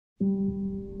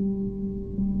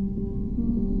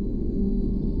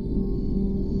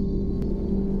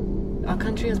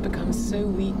country has become so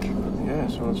weak.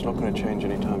 Yes, well, it's not going to change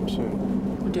anytime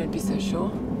soon. Well, don't be so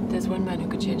sure. There's one man who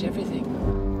could change everything.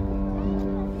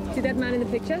 See that man in the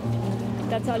picture?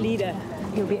 That's our leader.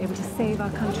 He'll be able to save our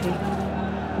country.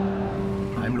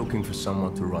 I'm looking for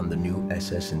someone to run the new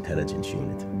SS intelligence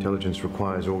unit. Intelligence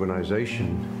requires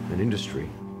organization and industry.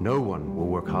 No one will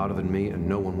work harder than me, and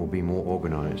no one will be more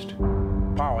organized.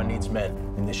 Power needs men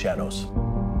in the shadows,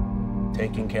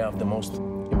 taking care of the most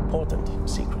important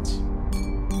secrets.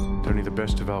 Only the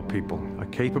best of our people are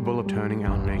capable of turning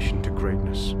our nation to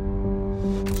greatness.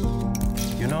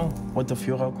 You know what the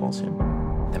Führer calls him?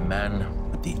 The man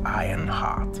with the iron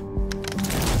heart.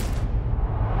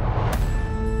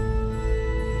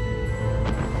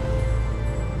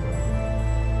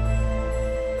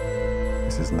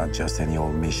 This is not just any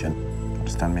old mission.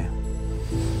 Understand me?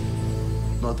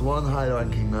 Not one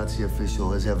high-ranking Nazi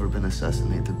official has ever been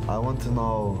assassinated. I want to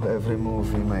know every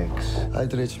move he makes.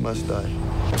 Heydrich must die.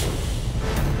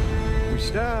 We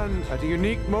stand at a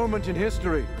unique moment in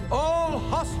history. All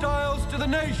hostiles to the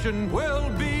nation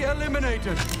will be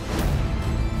eliminated.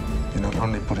 You're not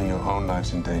only putting your own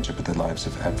lives in danger, but the lives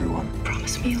of everyone.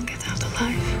 Promise me you'll get out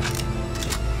alive.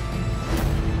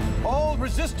 All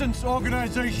resistance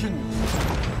organizations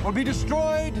will be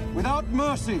destroyed without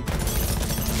mercy.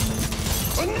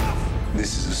 Enough!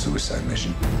 This is a suicide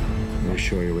mission. Are you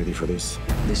sure you're ready for this?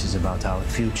 This is about our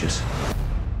futures.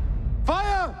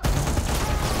 Fire!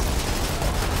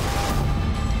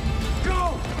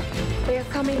 Go! They are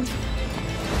coming.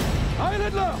 Heil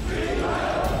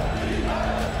Hitler!